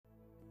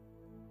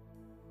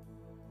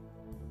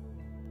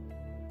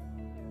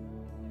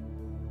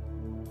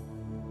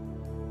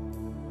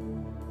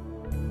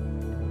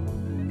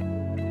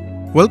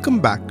Welcome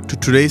back to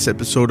today's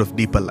episode of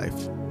Deeper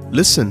Life.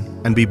 Listen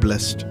and be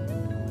blessed.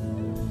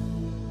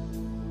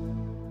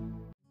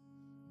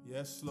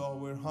 Yes,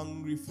 Lord, we're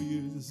hungry for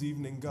you this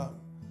evening, God.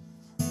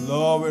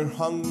 Lord, we're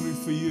hungry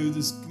for you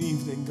this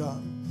evening,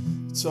 God.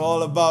 It's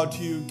all about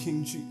you,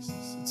 King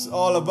Jesus. It's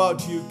all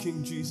about you,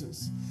 King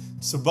Jesus.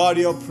 It's about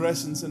your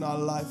presence in our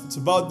life. It's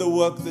about the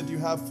work that you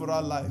have for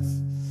our life.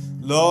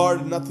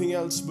 Lord, nothing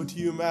else but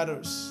you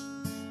matters.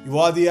 You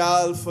are the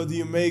Alpha,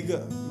 the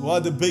Omega. You are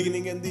the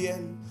beginning and the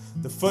end,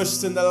 the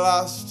first and the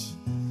last.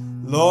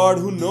 Lord,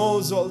 who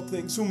knows all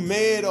things, who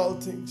made all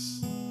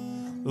things.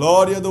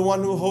 Lord, you're the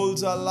one who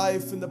holds our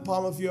life in the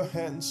palm of your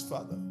hands,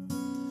 Father.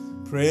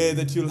 Pray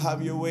that you'll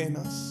have your way in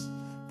us.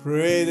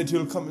 Pray that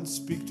you'll come and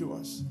speak to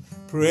us.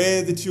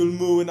 Pray that you'll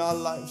move in our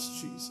lives,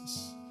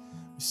 Jesus.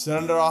 We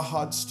surrender our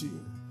hearts to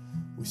you.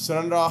 We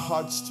surrender our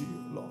hearts to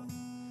you, Lord.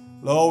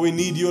 Lord, we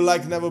need you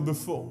like never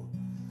before.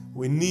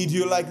 We need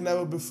you like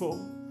never before.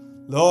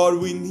 Lord,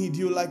 we need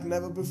you like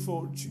never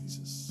before,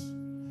 Jesus.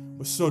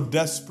 We're so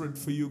desperate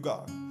for you,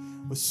 God.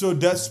 We're so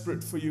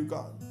desperate for you,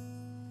 God.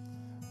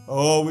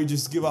 Oh, we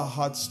just give our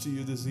hearts to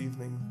you this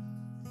evening.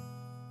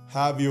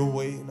 Have your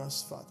way in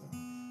us, Father.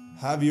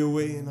 Have your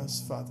way in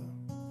us, Father.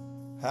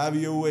 Have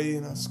your way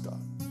in us,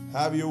 God.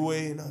 Have your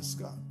way in us,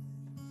 God.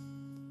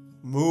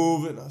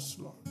 Move in us,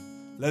 Lord.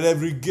 Let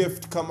every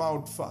gift come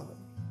out, Father.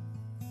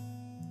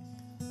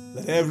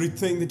 Let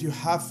everything that you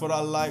have for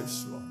our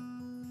lives, Lord,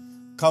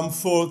 come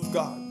forth,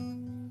 God.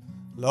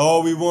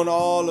 Lord, we want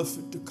all of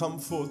it to come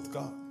forth,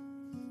 God.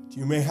 That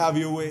you may have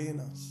your way in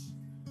us.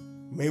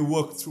 You may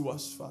work through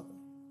us, Father.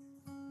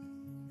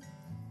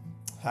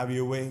 Have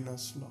your way in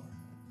us, Lord.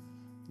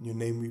 In your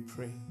name we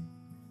pray.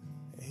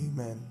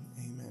 Amen,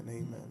 amen,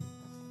 amen.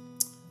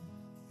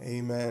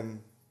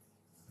 Amen.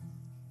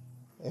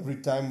 Every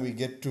time we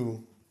get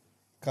to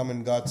come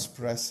in God's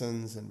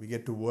presence and we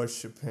get to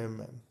worship Him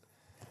and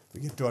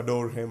we get to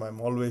adore Him, I'm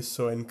always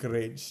so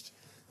encouraged.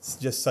 It's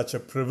just such a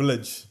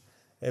privilege.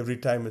 Every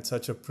time it's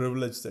such a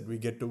privilege that we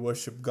get to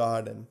worship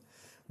God and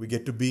we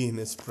get to be in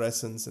His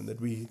presence and that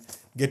we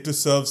get to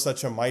serve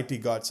such a mighty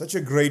God, such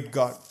a great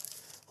God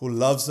who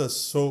loves us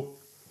so,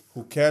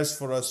 who cares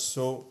for us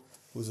so,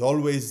 who's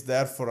always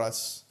there for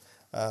us,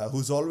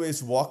 who's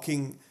always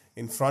walking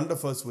in front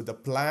of us with a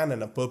plan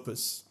and a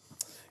purpose.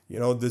 You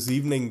know, this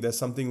evening there's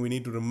something we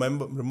need to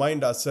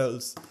remind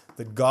ourselves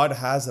that God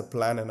has a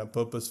plan and a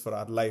purpose for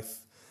our life.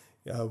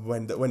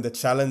 When the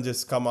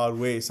challenges come our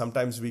way,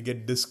 sometimes we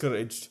get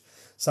discouraged,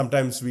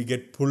 sometimes we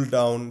get pulled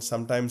down,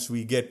 sometimes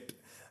we get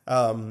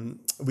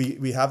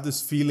we have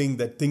this feeling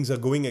that things are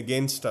going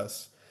against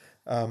us.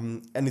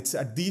 And it's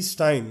at these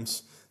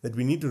times that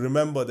we need to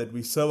remember that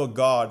we serve a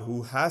God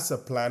who has a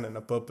plan and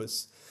a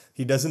purpose.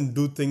 He doesn't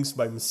do things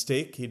by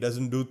mistake. He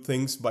doesn't do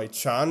things by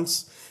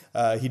chance.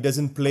 He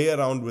doesn't play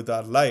around with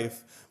our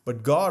life.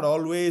 But God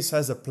always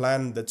has a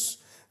plan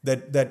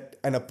that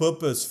and a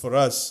purpose for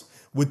us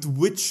with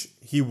which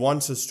He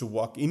wants us to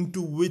walk,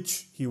 into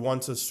which He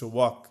wants us to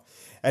walk.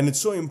 And it's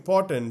so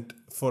important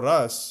for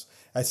us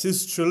as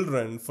His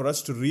children, for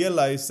us to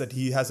realize that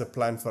He has a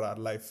plan for our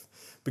life.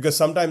 Because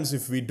sometimes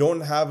if we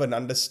don't have an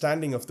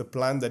understanding of the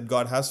plan that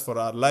God has for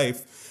our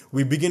life,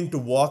 we begin to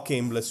walk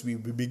aimlessly,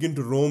 we begin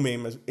to roam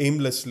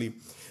aimlessly.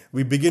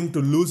 We begin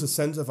to lose a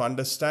sense of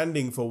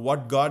understanding for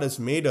what God has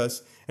made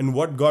us and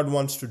what God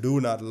wants to do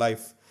in our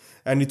life.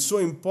 And it's so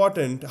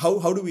important,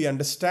 how do we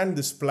understand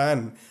this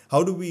plan?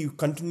 How do we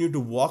continue to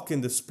walk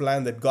in this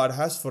plan that God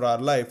has for our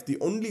life? The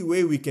only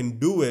way we can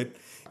do it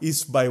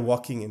is by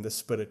walking in the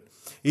Spirit.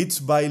 It's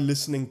by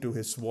listening to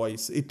His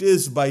voice. It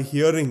is by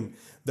hearing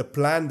the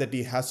plan that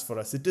He has for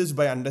us. It is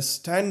by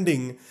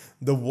understanding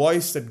the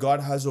voice that God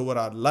has over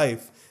our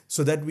life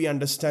so that we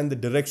understand the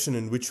direction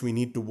in which we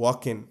need to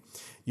walk in.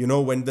 You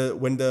know, when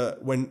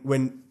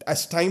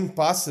as time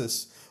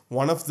passes,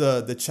 one of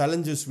the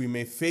challenges we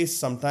may face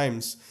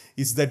sometimes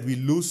is that we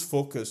lose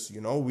focus,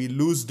 we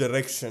lose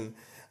direction.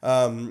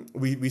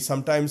 We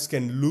sometimes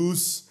can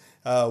lose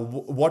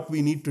what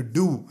we need to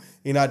do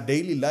in our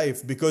daily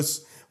life,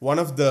 because one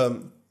of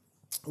the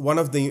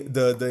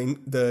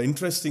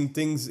interesting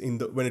things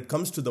when it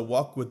comes to our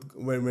walk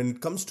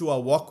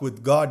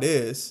with God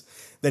is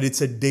that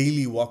it's a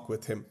daily walk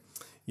with Him.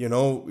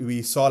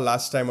 We saw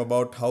last time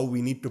about how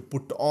we need to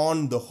put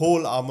on the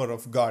whole armor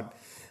of God.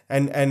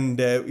 And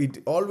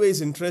it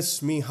always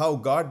interests me how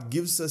God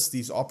gives us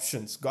these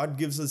options. God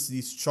gives us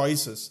these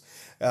choices.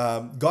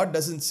 God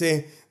doesn't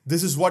say,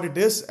 this is what it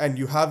is and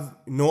you have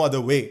no other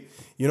way.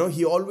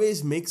 He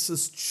always makes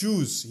us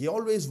choose. He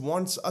always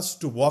wants us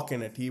to walk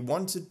in it. He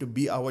wants it to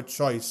be our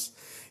choice,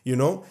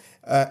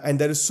 and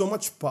there is so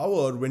much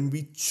power when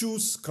we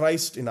choose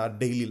Christ in our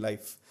daily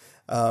life.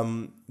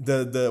 One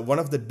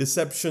of the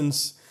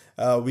deceptions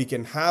we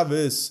can have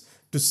is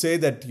to say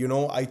that,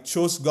 I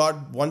chose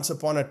God once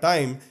upon a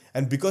time,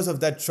 and because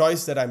of that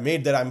choice that I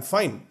made, that I'm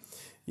fine.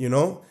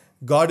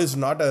 God is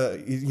not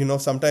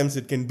sometimes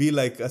it can be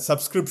like a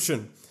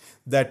subscription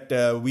that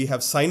we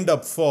have signed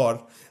up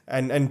for.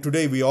 And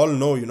today we all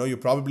know, you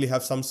probably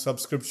have some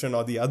subscription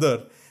or the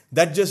other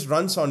that just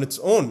runs on its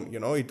own.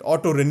 It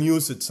auto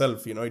renews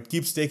itself. It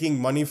keeps taking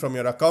money from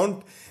your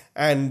account,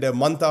 and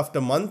month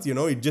after month,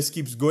 it just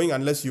keeps going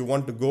unless you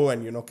want to go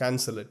and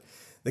cancel it.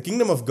 The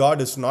kingdom of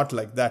God is not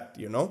like that.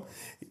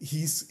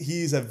 He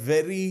is a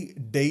very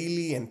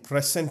daily and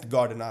present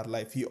God in our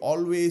life. He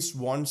always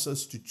wants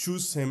us to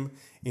choose him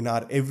in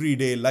our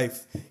everyday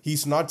life.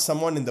 He's not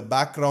someone in the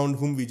background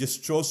whom we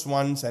just chose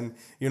once and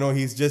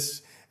he's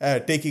just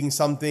taking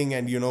something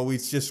and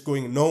it's just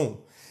going.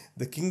 No,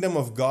 the kingdom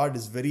of God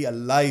is very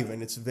alive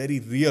and it's very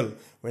real.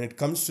 When it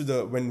comes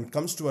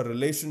to a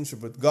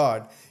relationship with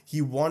God,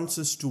 he wants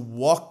us to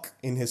walk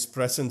in his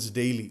presence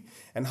daily.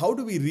 And how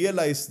do we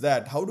realize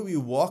that? How do we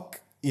walk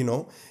in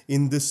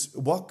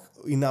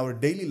our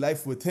daily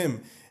life with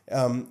him?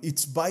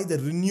 It's by the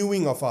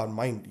renewing of our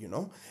mind.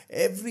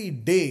 Every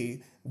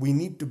day we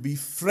need to be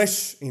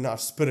fresh in our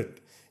spirit.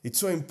 It's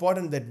so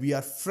important that we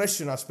are fresh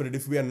in our spirit.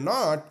 If we are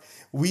not,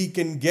 we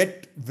can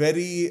get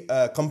very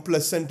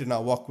complacent in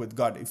our walk with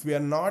God. If we are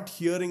not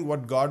hearing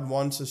what God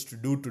wants us to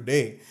do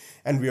today,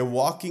 and we are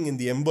walking in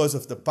the embers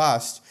of the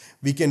past,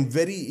 we can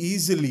very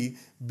easily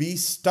be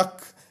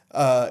stuck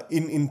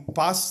in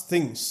past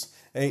things.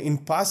 In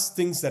past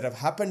things that have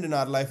happened in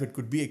our life. It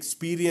could be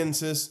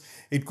experiences,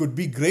 it could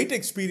be great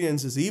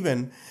experiences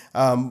even,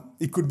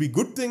 it could be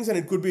good things and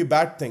it could be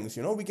bad things.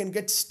 We can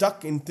get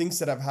stuck in things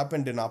that have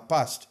happened in our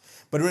past.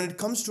 But when it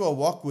comes to a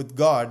walk with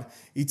God,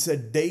 it's a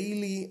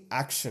daily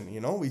action.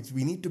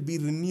 We need to be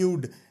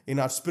renewed in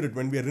our spirit.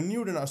 When we are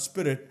renewed in our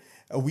spirit,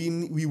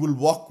 we will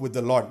walk with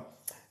the Lord.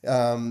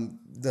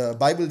 The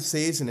Bible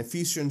says in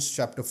Ephesians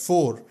chapter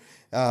 4,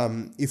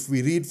 if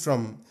we read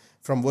from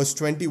verse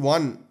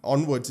 21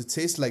 onwards, it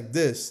says like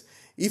this: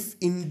 "If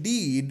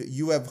indeed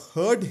you have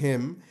heard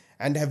him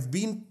and have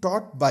been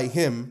taught by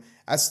him,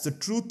 as the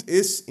truth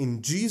is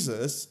in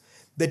Jesus,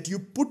 that you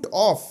put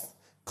off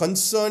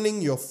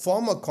concerning your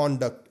former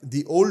conduct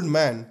the old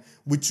man,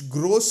 which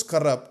grows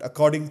corrupt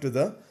according to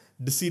the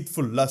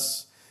deceitful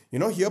lusts."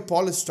 Here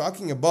Paul is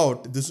talking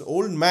about this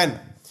old man,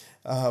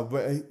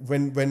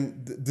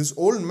 this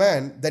old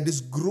man that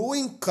is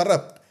growing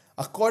corrupt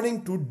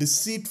according to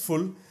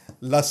deceitful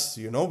lusts.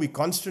 We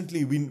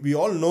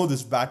all know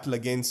this battle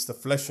against the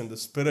flesh and the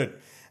spirit,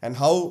 and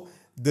how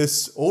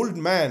this old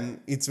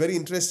man, it's very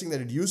interesting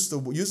that it uses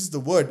the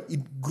word,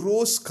 it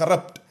grows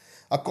corrupt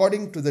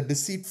according to the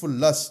deceitful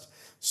lust.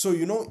 So,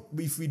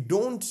 if we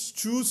don't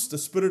choose the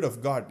Spirit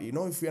of God,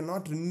 if we are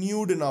not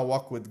renewed in our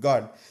walk with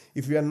God,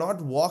 if we are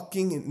not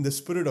walking in the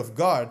Spirit of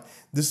God,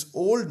 this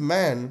old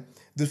man,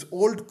 this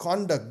old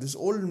conduct, this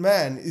old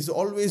man is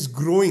always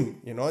growing.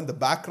 In the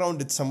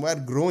background, it's somewhere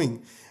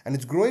growing, and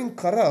it's growing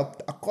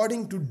corrupt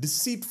according to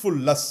deceitful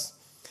lusts.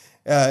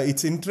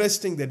 It's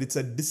interesting that it's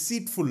a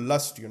deceitful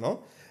lust.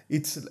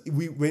 It's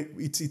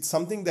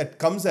something that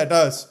comes at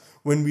us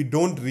when we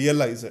don't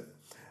realize it.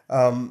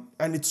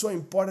 And it's so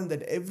important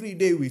that every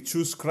day we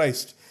choose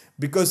Christ,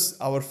 because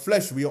our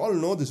flesh, we all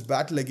know this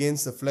battle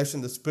against the flesh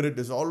and the spirit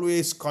is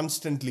always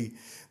constantly,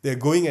 they're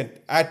going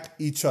at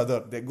each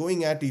other. They're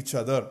going at each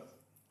other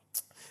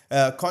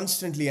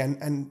constantly.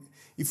 And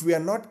if we are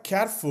not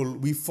careful,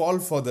 we fall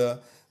for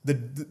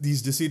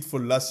these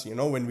deceitful lusts.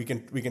 When we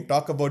can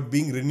talk about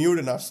being renewed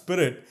in our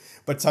spirit,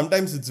 but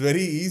sometimes it's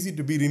very easy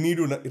to be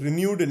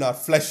renewed in our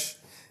flesh.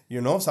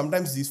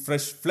 Sometimes these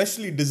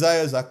fleshly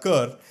desires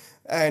occur,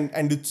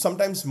 and it's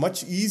sometimes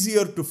much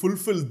easier to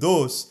fulfill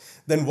those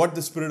than what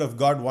the Spirit of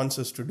God wants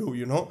us to do.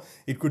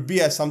 It could be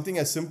something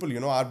as simple.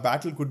 Our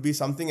battle could be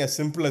something as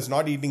simple as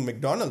not eating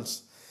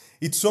McDonald's.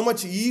 It's so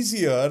much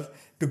easier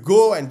to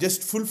go and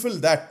just fulfill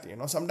that.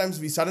 Sometimes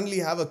we suddenly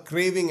have a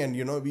craving and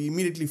we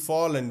immediately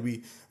fall and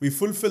we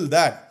fulfill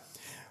that.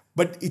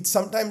 But it's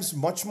sometimes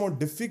much more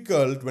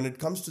difficult when it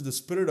comes to the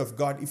Spirit of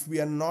God if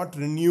we are not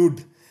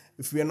renewed.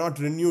 If we are not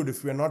renewed,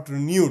 if we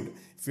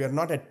are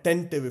not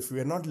attentive, if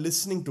we are not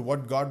listening to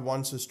what God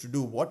wants us to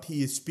do, what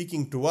He is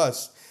speaking to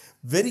us,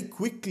 very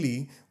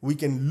quickly we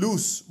can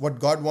lose what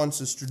God wants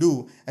us to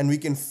do, and we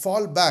can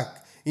fall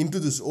back into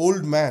this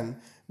old man,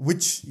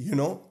 which,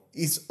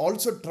 is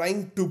also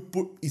trying to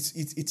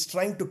it's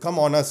trying to come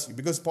on us,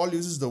 because Paul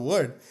uses the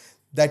word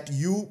that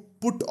you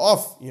put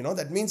off.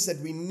 That means that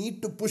we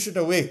need to push it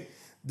away.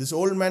 This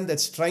old man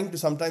that's trying to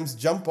sometimes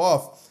jump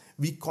off,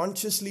 we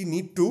consciously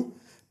need to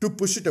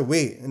push it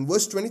away. And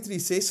verse 23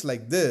 says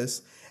like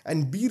this: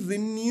 "And be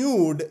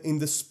renewed in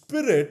the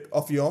spirit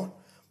of your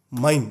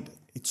mind."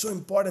 It's so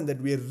important that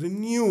we are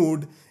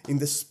renewed in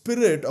the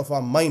spirit of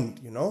our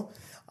mind.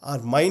 Our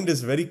mind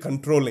is very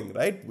controlling,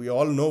 right? We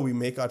all know we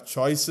make our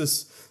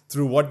choices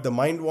through what the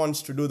mind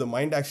wants to do. The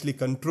mind actually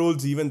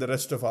controls even the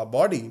rest of our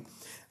body.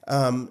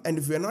 And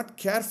if we are not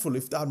careful,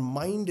 if our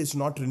mind is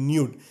not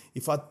renewed,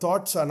 if our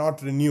thoughts are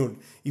not renewed,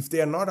 if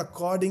they are not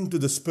according to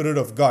the Spirit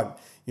of God,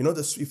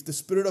 if the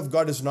Spirit of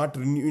God is not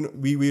renewed,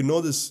 we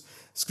know this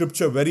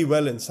scripture very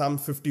well in Psalm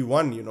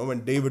 51,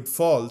 when David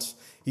falls,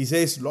 he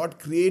says, "Lord,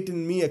 create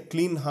in me a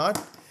clean heart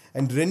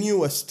and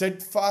renew a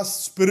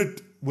steadfast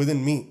spirit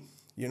within me."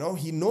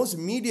 He knows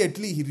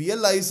immediately, he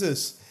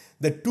realizes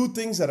that two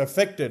things are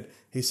affected.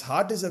 His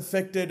heart is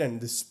affected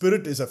and the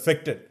spirit is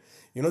affected.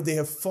 They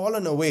have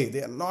fallen away.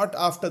 They are not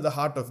after the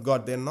heart of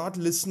God. They are not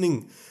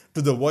listening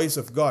to the voice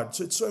of God.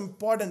 So it's so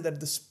important that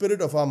the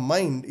spirit of our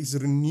mind is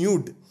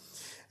renewed.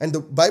 And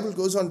the Bible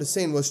goes on to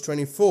say in verse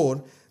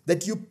 24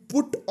 that you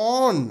put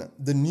on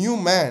the new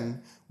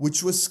man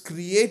which was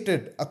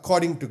created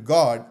according to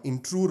God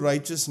in true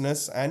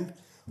righteousness and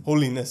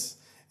holiness.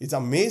 It's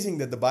amazing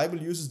that the Bible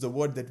uses the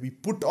word that we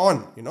put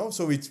on,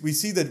 So we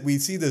see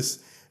this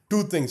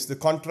two things, the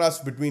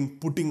contrast between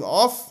putting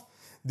off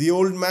the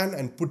old man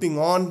and putting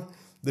on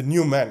the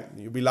new man.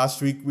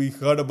 Last week we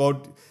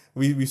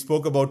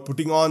spoke about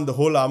putting on the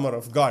whole armor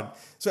of God.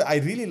 So I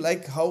really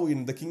like how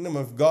in the kingdom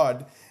of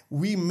God,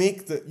 we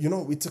make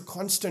it's a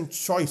constant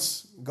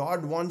choice.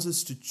 God wants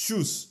us to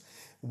choose.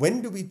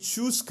 When do we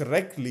choose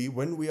correctly?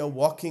 When we are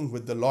walking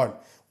with the Lord,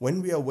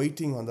 when we are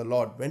waiting on the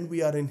Lord, when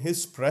we are in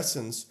His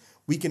presence,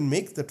 we can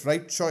make that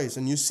right choice.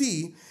 And you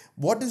see,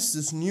 what is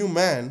this new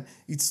man?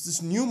 It's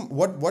this new.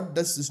 What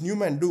does this new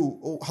man do?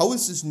 What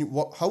is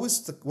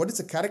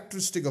the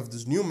characteristic of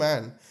this new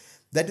man?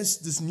 That is,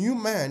 this new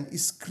man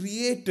is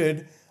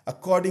created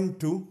according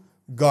to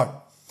God.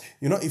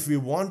 If we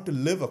want to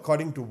live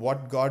according to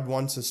what God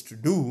wants us to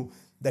do,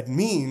 that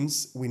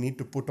means we need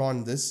to put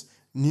on this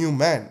new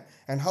man.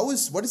 And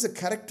what is the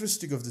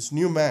characteristic of this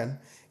new man?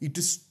 It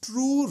is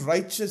true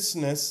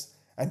righteousness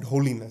and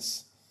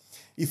holiness.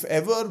 If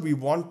ever we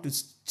want to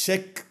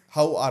check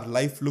how our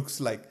life looks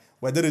like,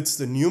 whether it's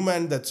the new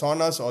man that's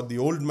on us or the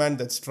old man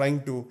that's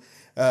trying to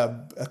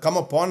come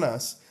upon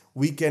us,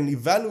 we can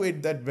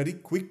evaluate that very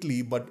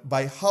quickly, but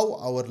by how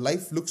our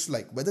life looks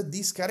like, whether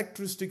these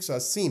characteristics are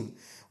seen,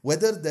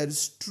 whether there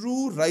is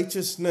true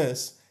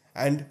righteousness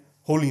and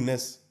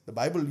holiness. The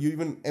Bible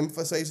even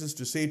emphasizes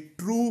to say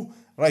true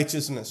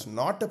righteousness,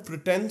 not a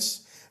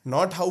pretense,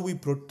 not how we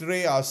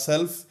portray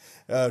ourselves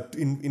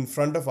in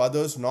front of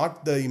others,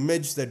 not the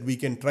image that we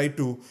can try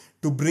to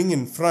bring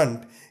in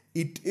front.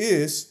 It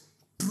is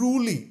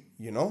truly,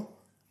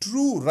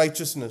 true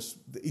righteousness.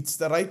 It's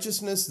the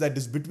righteousness that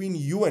is between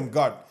you and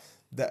God.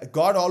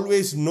 God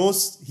always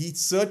knows. He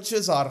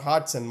searches our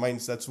hearts and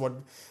minds. That's what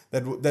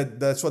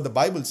the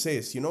Bible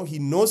says. He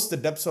knows the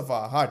depths of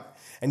our heart,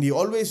 and He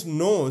always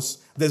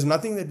knows there's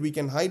nothing that we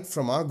can hide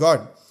from our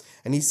God.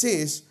 And He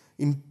says,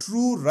 in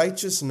true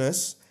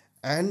righteousness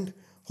and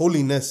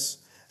holiness.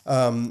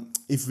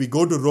 If we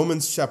go to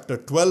Romans chapter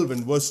 12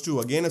 and verse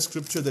 2, again a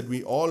scripture that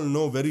we all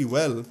know very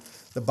well,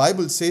 the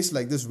Bible says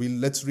like this.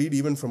 Let's read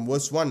even from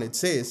verse 1. It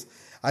says,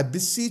 I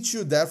beseech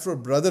you therefore,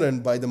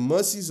 brethren, by the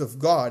mercies of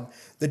God,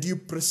 that you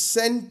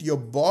present your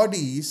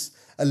bodies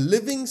a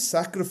living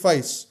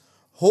sacrifice,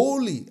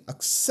 holy,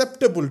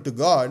 acceptable to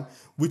God,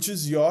 which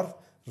is your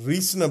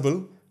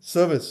reasonable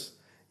service.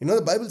 The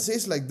Bible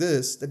says like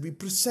this, that we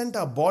present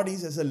our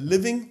bodies as a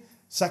living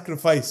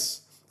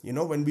sacrifice.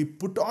 When we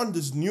put on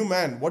this new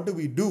man, what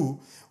do?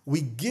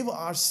 We give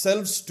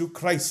ourselves to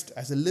Christ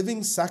as a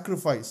living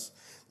sacrifice.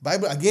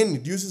 Bible, again,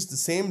 it uses the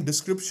same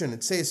description.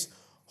 It says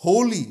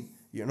holy,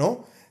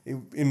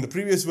 In the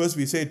previous verse,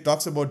 it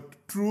talks about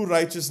true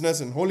righteousness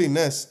and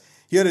holiness.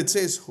 Here it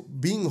says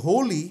being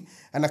holy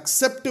and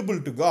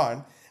acceptable to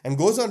God, and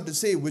goes on to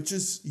say, which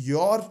is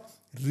your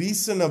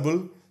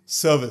reasonable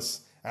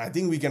service. And I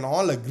think we can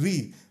all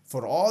agree,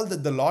 for all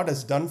that the Lord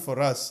has done for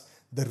us,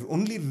 the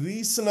only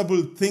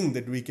reasonable thing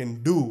that we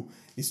can do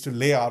is to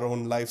lay our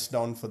own lives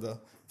down for the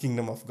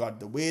kingdom of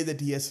God. The way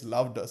that He has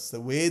loved us, the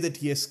way that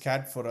He has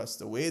cared for us,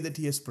 the way that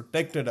He has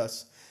protected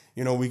us.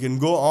 We can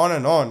go on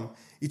and on.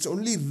 It's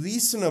only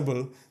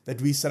reasonable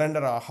that we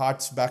surrender our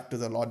hearts back to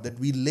the Lord, that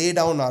we lay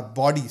down our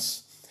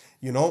bodies.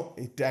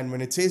 And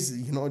when it says,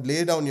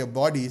 lay down your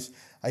bodies,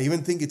 I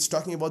even think it's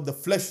talking about the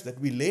flesh, that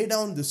we lay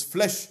down this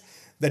flesh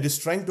that is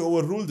trying to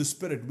overrule the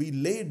spirit. We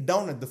lay it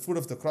down at the foot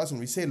of the cross and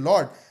we say,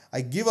 Lord,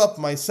 I give up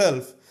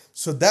myself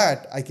so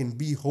that I can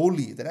be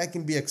holy, that I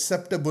can be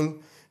acceptable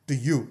to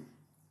you.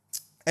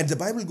 And the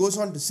Bible goes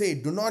on to say,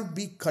 do not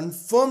be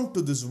conformed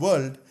to this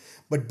world,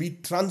 but be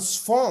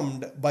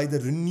transformed by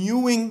the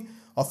renewing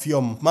of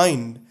your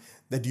mind,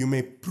 that you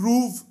may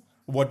prove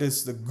what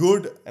is the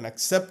good and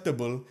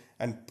acceptable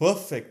and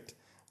perfect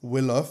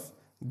will of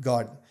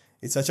God.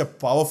 It's such a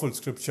powerful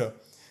scripture.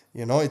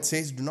 It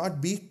says, do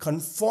not be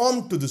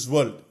conformed to this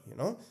world.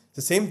 It's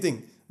the same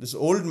thing. This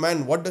old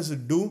man, what does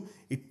it do?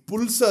 It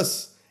pulls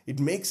us. It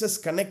makes us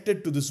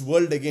connected to this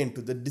world again,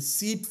 to the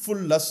deceitful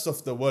lusts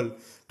of the world,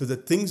 to the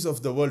things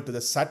of the world, to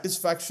the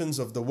satisfactions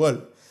of the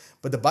world.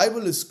 But the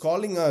Bible is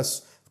calling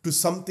us to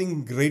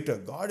something greater.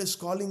 God is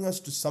calling us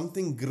to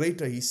something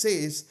greater. He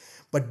says,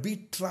 but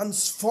be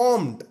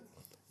transformed.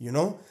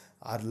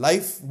 Our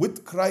life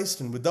with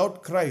Christ and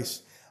without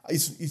Christ,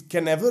 it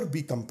can never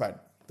be compared.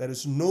 There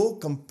is no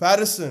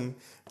comparison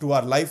to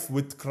our life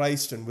with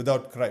Christ and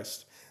without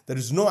Christ. There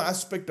is no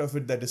aspect of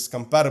it that is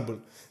comparable.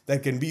 There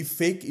can be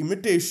fake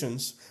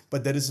imitations,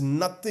 but there is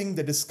nothing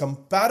that is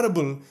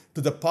comparable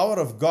to the power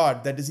of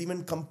God, that is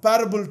even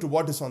comparable to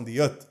what is on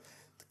the earth.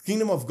 The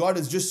kingdom of God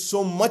is just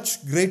so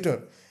much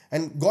greater.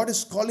 And God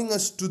is calling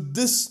us to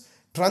this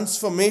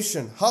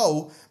transformation.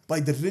 How?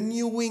 By the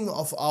renewing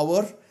of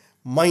our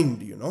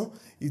mind,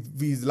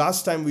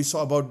 last time we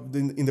saw about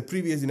in the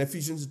previous, in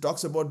Ephesians, it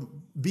talks about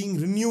being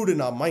renewed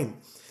in our mind.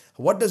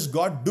 What does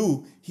God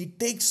do? He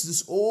takes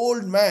this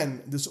old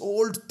man, this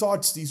old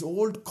thoughts, these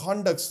old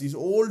conducts, these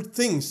old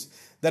things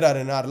that are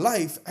in our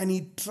life, and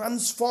he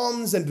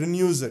transforms and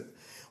renews it.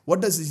 What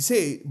does he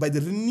say? By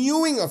the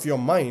renewing of your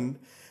mind,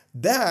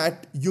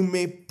 that you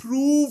may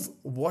prove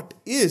what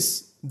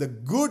is the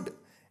good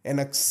and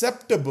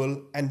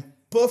acceptable and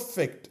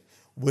perfect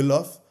will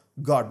of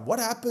God. What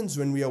happens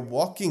when we are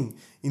walking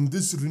in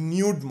this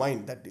renewed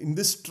mind, that in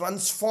this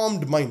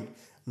transformed mind,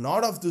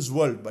 not of this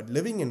world, but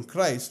living in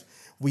Christ,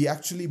 we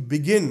actually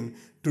begin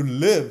to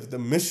live the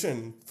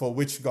mission for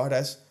which God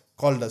has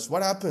called us.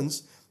 What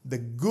happens? The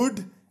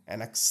good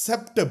and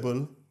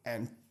acceptable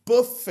and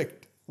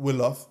perfect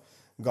will of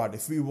God.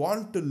 If we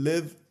want to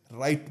live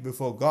right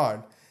before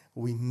God,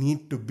 we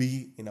need to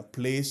be in a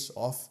place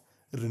of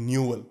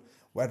renewal,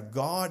 where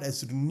God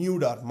has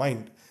renewed our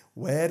mind,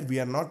 where we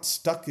are not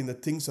stuck in the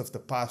things of the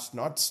past,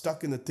 not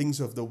stuck in the things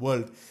of the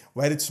world,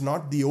 where it's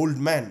not the old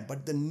man,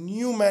 but the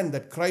new man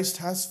that Christ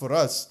has for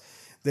us.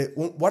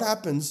 What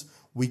happens?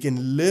 We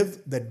can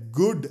live that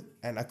good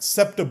and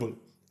acceptable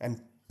and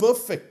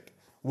perfect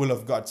will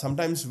of God.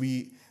 Sometimes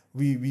we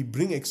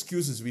bring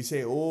excuses. We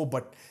say, oh,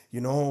 but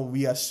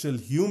we are still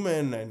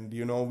human and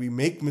we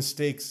make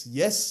mistakes.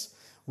 Yes,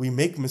 we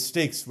make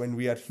mistakes when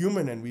we are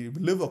human and we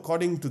live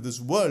according to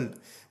this world.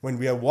 When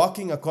we are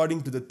walking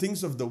according to the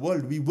things of the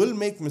world, we will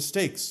make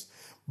mistakes.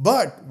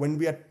 But when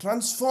we are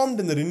transformed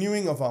in the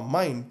renewing of our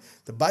mind,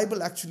 the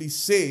Bible actually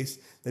says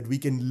that we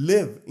can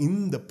live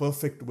in the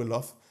perfect will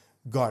of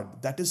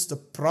God. That is the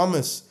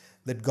promise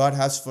that God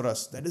has for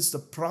us. That is the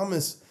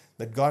promise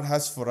that God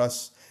has for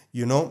us.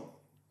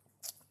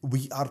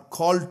 We are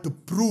called to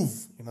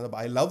prove.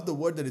 I love the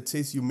word that it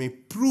says you may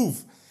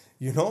prove.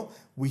 We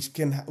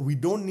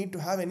don't need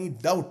to have any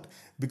doubt,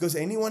 because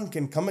anyone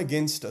can come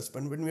against us.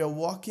 But when we are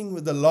walking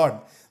with the Lord,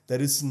 there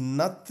is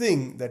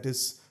nothing that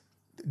is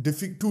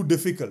too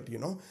difficult.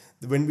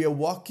 When we are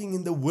walking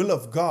in the will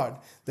of God,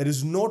 there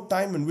is no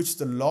time in which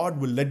the Lord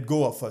will let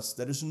go of us.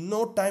 There is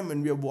no time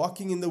when we are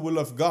walking in the will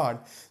of God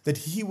that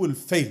He will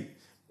fail.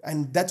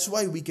 And that's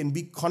why we can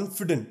be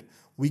confident.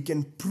 We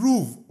can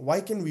prove.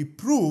 Why can we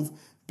prove?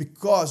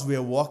 Because we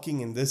are walking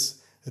in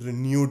this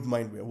renewed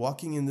mind. We are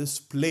walking in this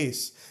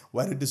place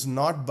where it is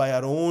not by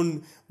our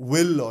own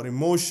will or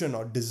emotion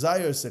or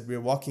desires that we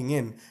are walking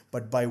in,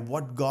 but by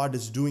what God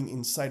is doing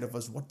inside of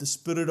us, what the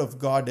Spirit of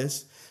God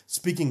is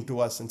speaking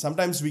to us. And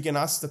sometimes we can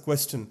ask the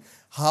question,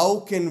 how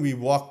can we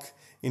walk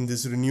in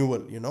this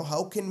renewal?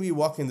 How can we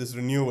walk in this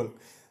renewal?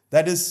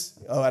 That is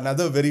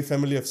another very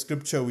familiar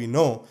scripture we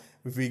know.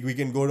 If we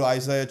can go to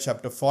Isaiah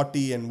chapter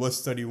 40 and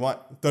verse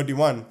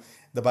 31.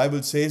 The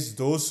Bible says,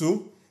 those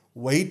who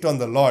wait on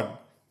the Lord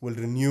will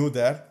renew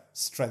their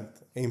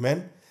strength.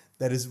 Amen.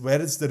 That is,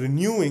 where is the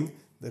renewing?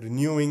 The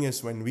renewing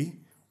is when we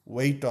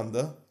wait on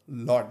the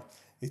Lord.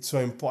 It's so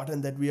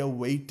important that we are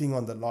waiting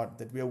on the Lord,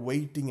 that we are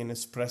waiting in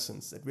His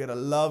presence, that we are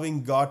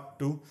allowing God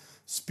to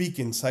speak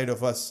inside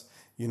of us.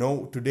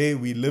 Today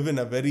we live in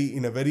a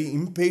very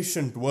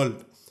impatient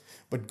world,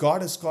 but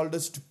God has called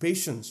us to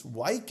patience.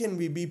 Why can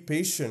we be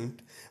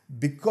patient?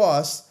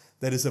 Because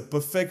there is a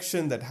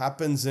perfection that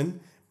happens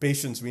in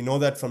patience. We know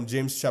that from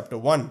James chapter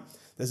 1.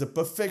 There's a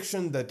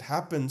perfection that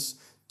happens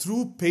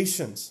through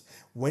patience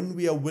when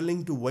we are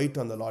willing to wait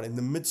on the Lord in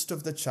the midst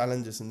of the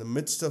challenges, in the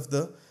midst of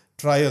the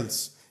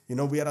trials.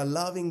 We are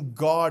allowing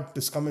God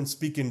to come and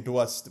speak into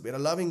us. We are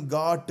allowing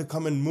God to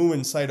come and move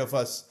inside of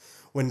us.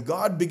 When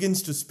God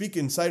begins to speak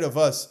inside of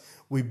us,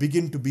 we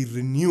begin to be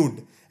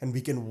renewed and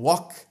we can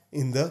walk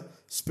in the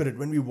Spirit.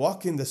 When we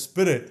walk in the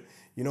Spirit,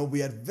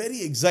 we are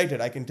very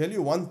excited. I can tell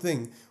you one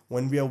thing.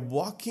 When we are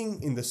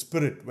walking in the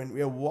Spirit, when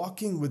we are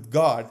walking with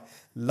God,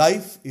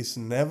 life is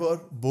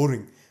never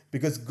boring,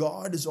 because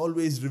God is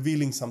always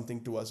revealing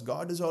something to us.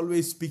 God is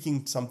always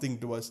speaking something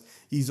to us.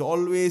 He's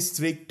always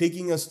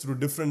taking us through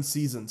different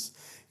seasons.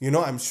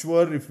 I'm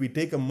sure if we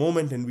take a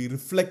moment and we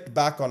reflect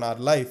back on our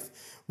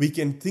life, we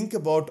can think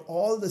about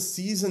all the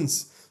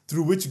seasons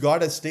through which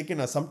God has taken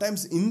us.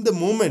 Sometimes in the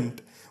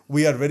moment,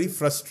 we are very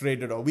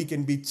frustrated, or we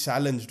can be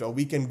challenged, or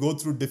we can go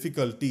through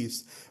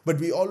difficulties. But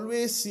we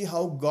always see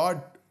how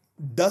God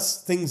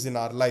does things in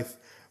our life.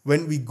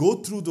 When we go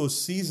through those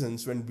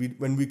seasons, when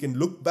we can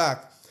look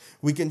back,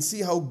 we can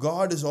see how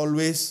God is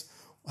always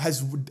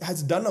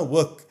has done a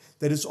work.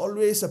 There is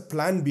always a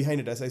plan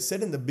behind it. As I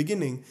said in the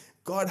beginning,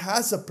 God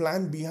has a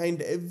plan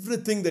behind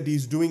everything that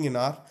He's doing in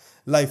our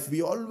life.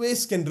 We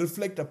always can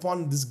reflect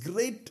upon this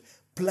great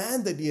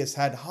plan that He has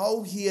had,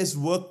 how He has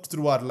worked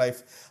through our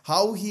life,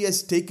 how He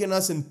has taken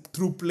us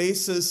through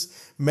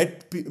places,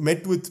 met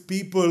with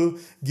people,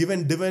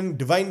 given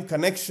divine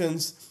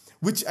connections,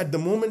 which at the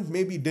moment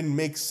maybe didn't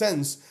make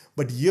sense,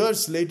 but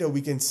years later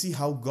we can see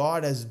how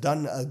God has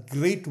done a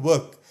great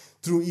work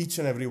through each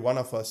and every one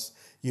of us.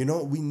 We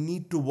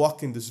need to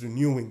walk in this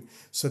renewing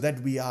so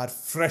that we are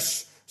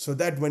fresh, so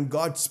that when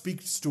God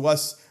speaks to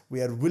us,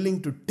 we are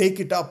willing to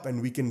take it up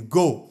and we can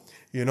go.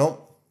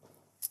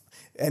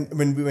 And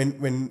when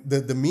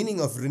the meaning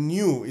of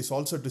renew is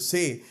also to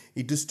say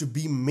it is to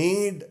be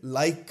made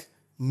like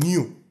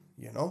new.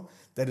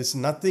 There is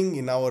nothing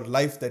in our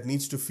life that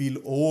needs to feel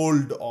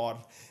old, or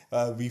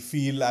we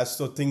feel as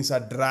though things are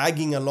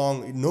dragging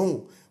along.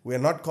 No, we are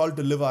not called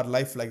to live our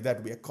life like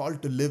that. We are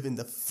called to live in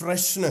the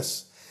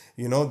freshness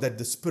that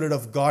the Spirit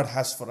of God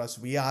has for us.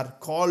 We are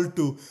called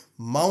to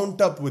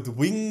mount up with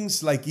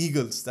wings like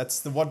eagles.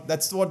 That's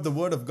what the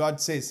Word of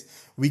God says.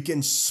 We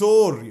can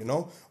soar,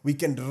 we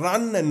can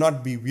run and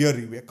not be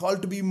weary. We are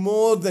called to be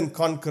more than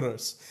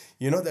conquerors.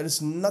 There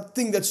is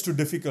nothing that's too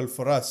difficult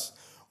for us.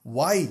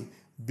 Why?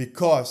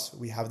 Because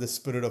we have the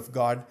Spirit of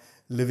God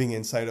living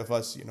inside of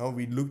us.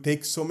 We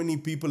take so many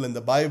people in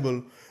the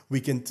Bible.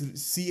 We can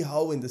see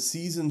how in the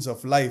seasons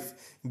of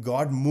life,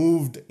 God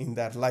moved in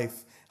their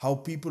life. How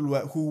people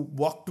who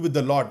walked with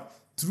the Lord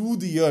through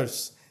the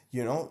years,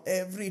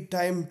 every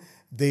time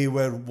they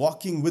were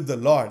walking with the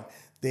Lord,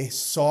 they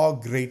saw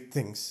great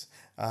things.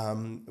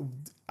 One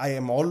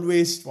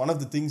of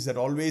the things that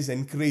always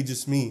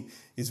encourages me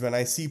is when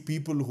I see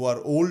people who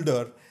are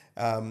older,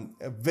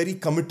 very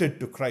committed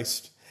to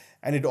Christ.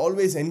 And it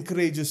always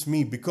encourages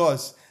me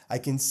because I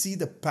can see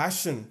the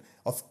passion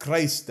of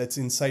Christ that's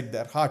inside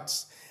their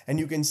hearts. And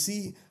you can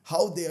see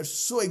how they are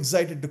so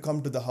excited to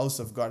come to the house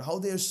of God, how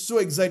they are so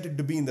excited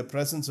to be in the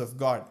presence of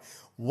God.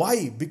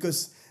 Why?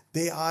 Because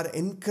they are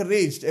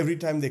encouraged every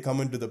time they come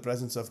into the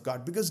presence of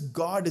God, because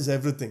God is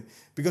everything.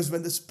 Because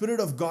when the Spirit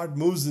of God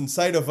moves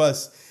inside of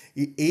us,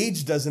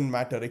 age doesn't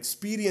matter,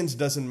 experience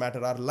doesn't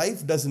matter, our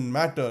life doesn't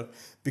matter,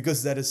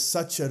 because there is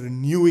such a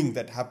renewing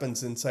that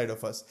happens inside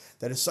of us.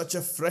 There is such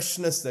a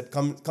freshness that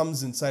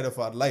comes inside of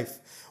our life.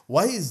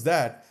 Why is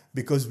that?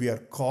 Because we are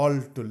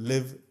called to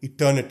live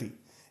eternity.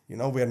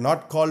 We are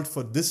not called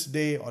for this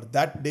day or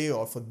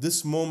for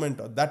this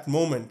moment or that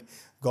moment.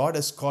 God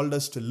has called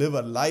us to live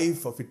a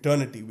life of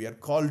eternity. We are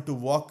called to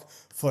walk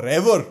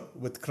forever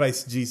with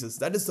Christ Jesus.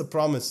 That is the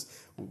promise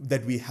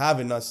that we have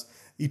in us.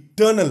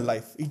 Eternal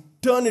life,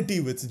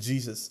 eternity with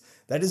Jesus.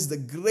 That is the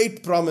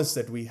great promise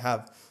that we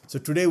have. So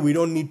today we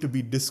don't need to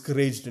be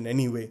discouraged in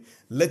any way.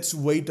 Let's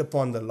wait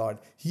upon the Lord.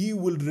 He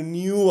will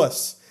renew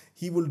us.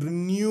 He will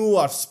renew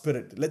our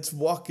spirit. Let's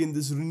walk in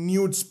this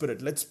renewed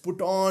spirit. Let's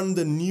put on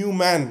the new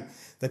man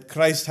that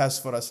Christ has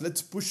for us.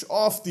 Let's push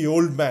off the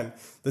old man,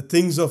 the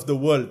things of the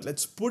world.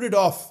 Let's put it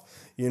off,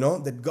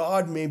 that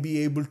God may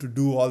be able to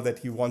do all that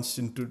He wants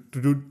to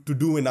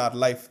do in our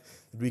life,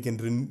 that we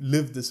can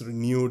live this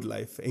renewed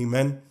life.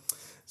 Amen.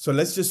 So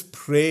let's just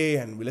pray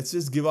and let's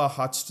just give our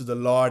hearts to the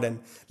Lord and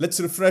let's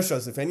refresh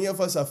us. If any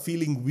of us are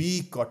feeling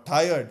weak or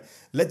tired,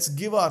 let's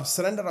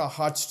surrender our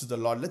hearts to the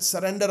Lord. Let's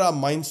surrender our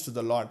minds to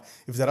the Lord.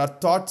 If there are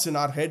thoughts in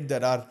our head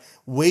that are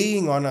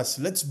weighing on us,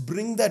 let's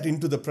bring that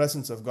into the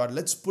presence of God.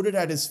 Let's put it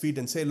at His feet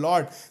and say,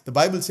 Lord, the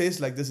Bible says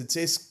like this, it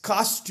says,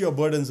 cast your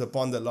burdens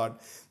upon the Lord.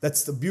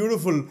 That's the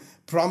beautiful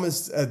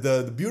promise,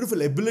 the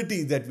beautiful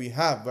ability that we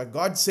have, where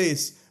God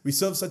says, we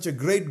serve such a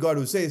great God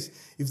who says,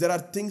 if there are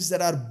things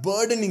that are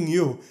burdening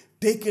you,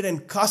 take it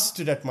and cast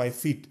it at my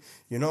feet.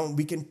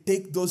 We can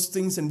take those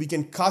things and we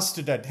can cast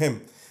it at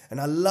Him. And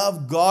I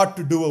love God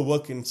to do a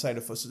work inside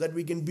of us so that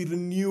we can be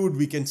renewed,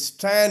 we can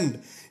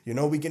stand,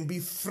 we can be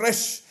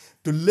fresh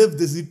to live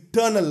this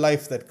eternal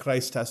life that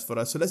Christ has for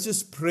us. So let's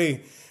just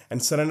pray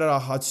and surrender our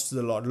hearts to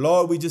the Lord.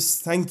 Lord, we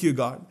just thank you,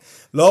 God.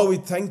 Lord, we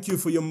thank you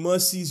for your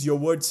mercies. Your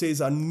word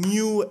says are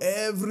new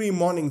every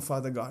morning,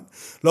 Father God.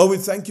 Lord, we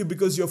thank you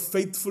because your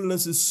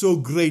faithfulness is so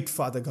great,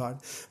 Father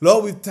God.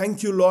 Lord, we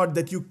thank you, Lord,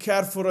 that you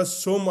care for us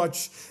so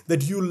much,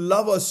 that you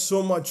love us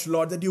so much,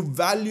 Lord, that you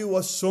value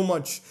us so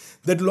much,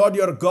 that, Lord,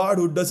 you're a God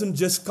who doesn't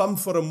just come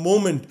for a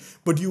moment,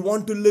 but you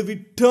want to live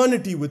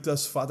eternity with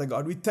us, Father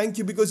God. We thank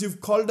you because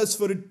you've called us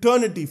for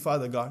eternity,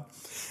 Father God.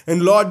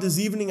 And Lord, this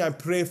evening I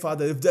pray,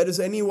 Father, if there is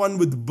anyone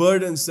with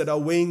burdens that are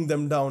weighing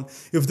them down,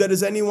 if there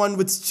is anyone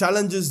with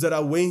challenges that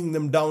are weighing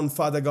them down,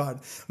 Father God,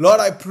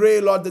 Lord, I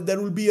pray, Lord, that there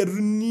will be a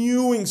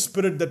renewing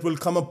spirit that will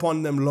come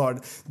upon them,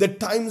 Lord, that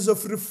times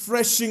of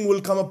refreshing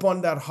will come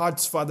upon their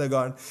hearts, Father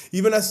God,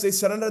 even as they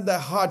surrender their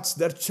hearts,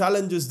 their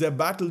challenges, their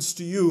battles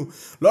to you.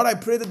 Lord, I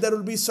pray that there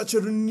will be such a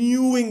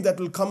renewing that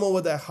will come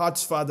over their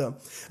hearts, Father,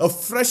 a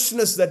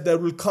freshness that there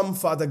will come,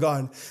 Father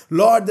God,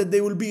 Lord, that they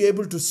will be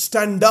able to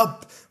stand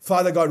up,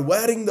 Father God,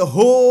 wearing the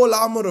whole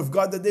armor of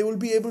God, that they will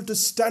be able to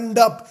stand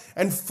up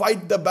and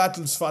fight the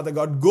battles, Father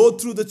God, go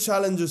through the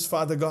challenges,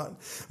 Father God.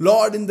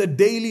 Lord, in the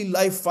daily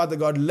life, Father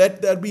God,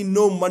 let there be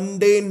no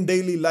mundane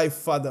daily life,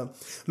 Father.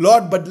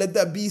 Lord, but let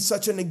there be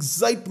such an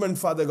excitement,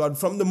 Father God,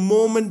 from the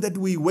moment that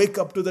we wake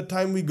up to the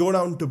time we go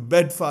down to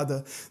bed,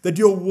 Father, that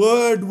your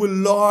word will,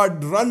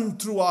 Lord, run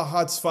through our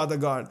hearts, Father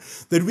God,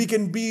 that we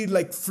can be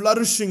like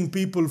flourishing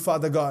people,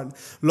 Father God.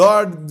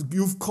 Lord,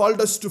 you've called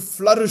us to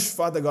flourish,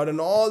 Father God,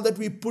 and all that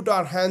we put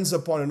our hands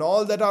upon and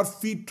all that our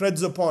feet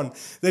treads upon,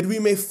 that we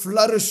may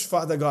flourish,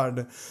 Father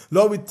God.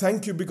 Lord, we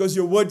thank you because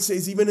your word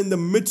says even in the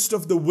midst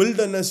of the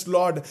wilderness,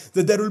 Lord,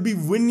 that there will be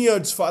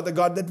vineyards, Father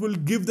God, that will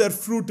give their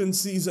fruit in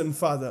season,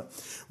 Father.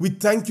 We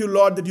thank you,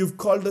 Lord, that you've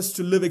called us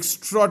to live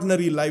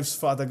extraordinary lives,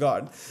 Father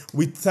God.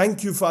 We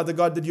thank you, Father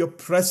God, that your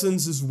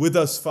presence is with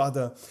us,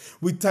 Father.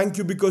 We thank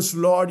you because,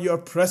 Lord, your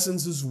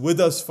presence is with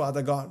us,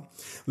 Father God.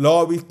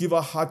 Lord, we give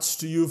our hearts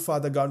to you,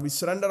 Father God. We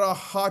surrender our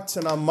hearts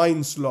and our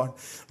minds, Lord.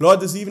 Lord,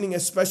 this evening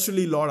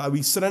especially, Lord,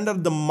 we surrender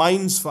the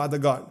minds, Father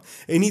God.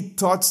 Any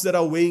thoughts that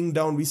are weighing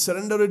down, we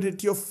surrender it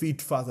at your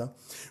feet, Father.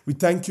 We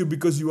thank you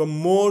because you are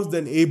more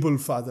than able,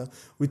 Father.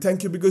 We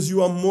thank you because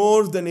you are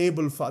more than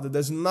able, Father.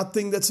 There's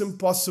nothing that's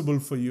impossible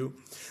for you.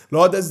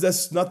 Lord,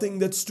 there's nothing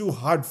that's too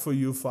hard for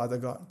you, Father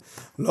God.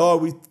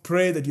 Lord, we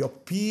pray that your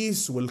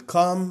peace will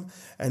come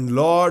and,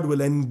 Lord,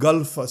 will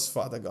engulf us,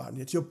 Father God.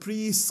 That your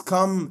peace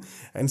come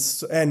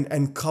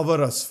and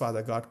cover us,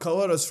 Father God.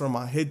 Cover us from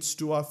our heads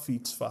to our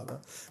feet, Father.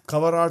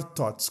 Cover our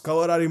thoughts,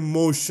 cover our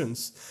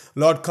emotions.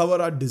 Lord,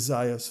 cover our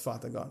desires,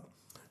 Father God.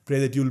 Pray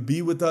that you'll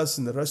be with us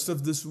in the rest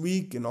of this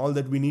week and all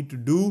that we need to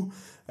do.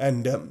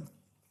 And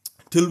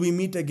till we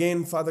meet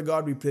again, Father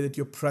God, we pray that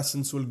your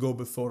presence will go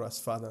before us,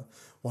 Father.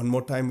 One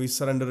more time, we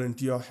surrender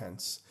into your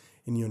hands.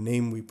 In your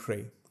name we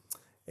pray.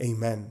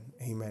 Amen,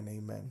 amen,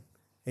 amen,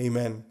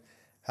 amen.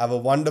 Have a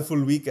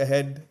wonderful week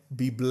ahead.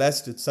 Be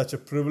blessed. It's such a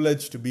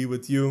privilege to be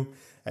with you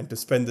and to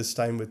spend this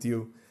time with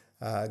you.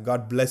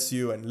 God bless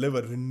you and live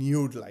a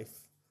renewed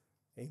life.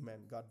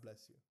 Amen. God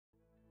bless you.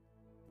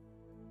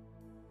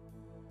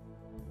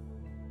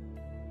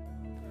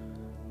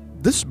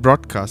 This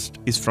broadcast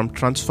is from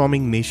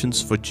Transforming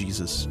Nations for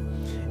Jesus.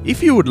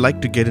 If you would like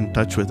to get in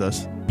touch with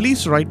us,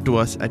 please write to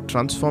us at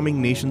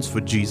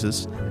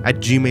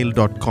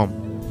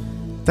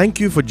transformingnationsforjesus@gmail.com. Thank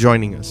you for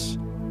joining us.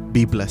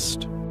 Be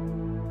blessed.